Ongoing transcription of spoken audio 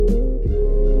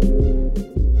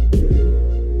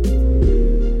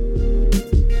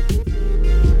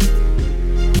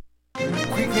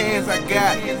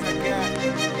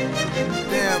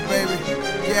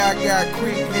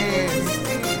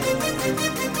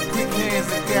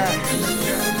hands I got.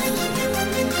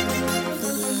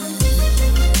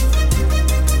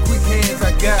 Quick hands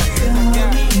I got. Coming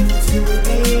to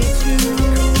aid you.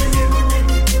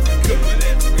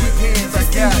 Quick hands I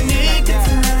got. Make a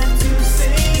time to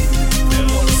save you.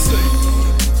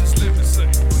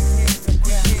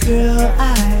 Girl, I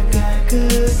got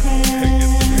good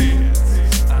hands.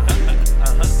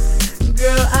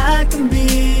 Girl, I can be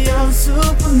your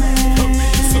Superman.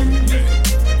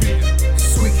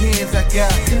 Quick hands I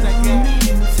got. Coming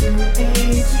to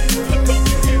aid you.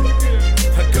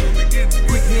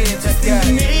 Quick hands I got.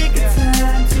 Make a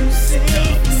time to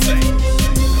save you.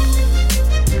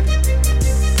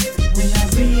 When I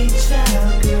reach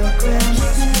out, girl, grab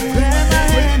my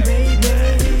hand, baby.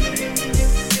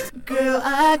 Girl,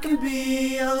 I can be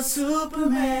your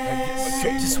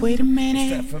Superman. Just wait a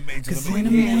minute, cause in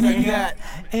a minute,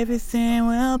 everything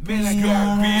will be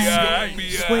alright.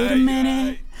 Just wait a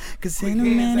minute, cause in a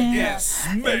minute,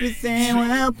 everything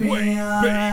will be alright.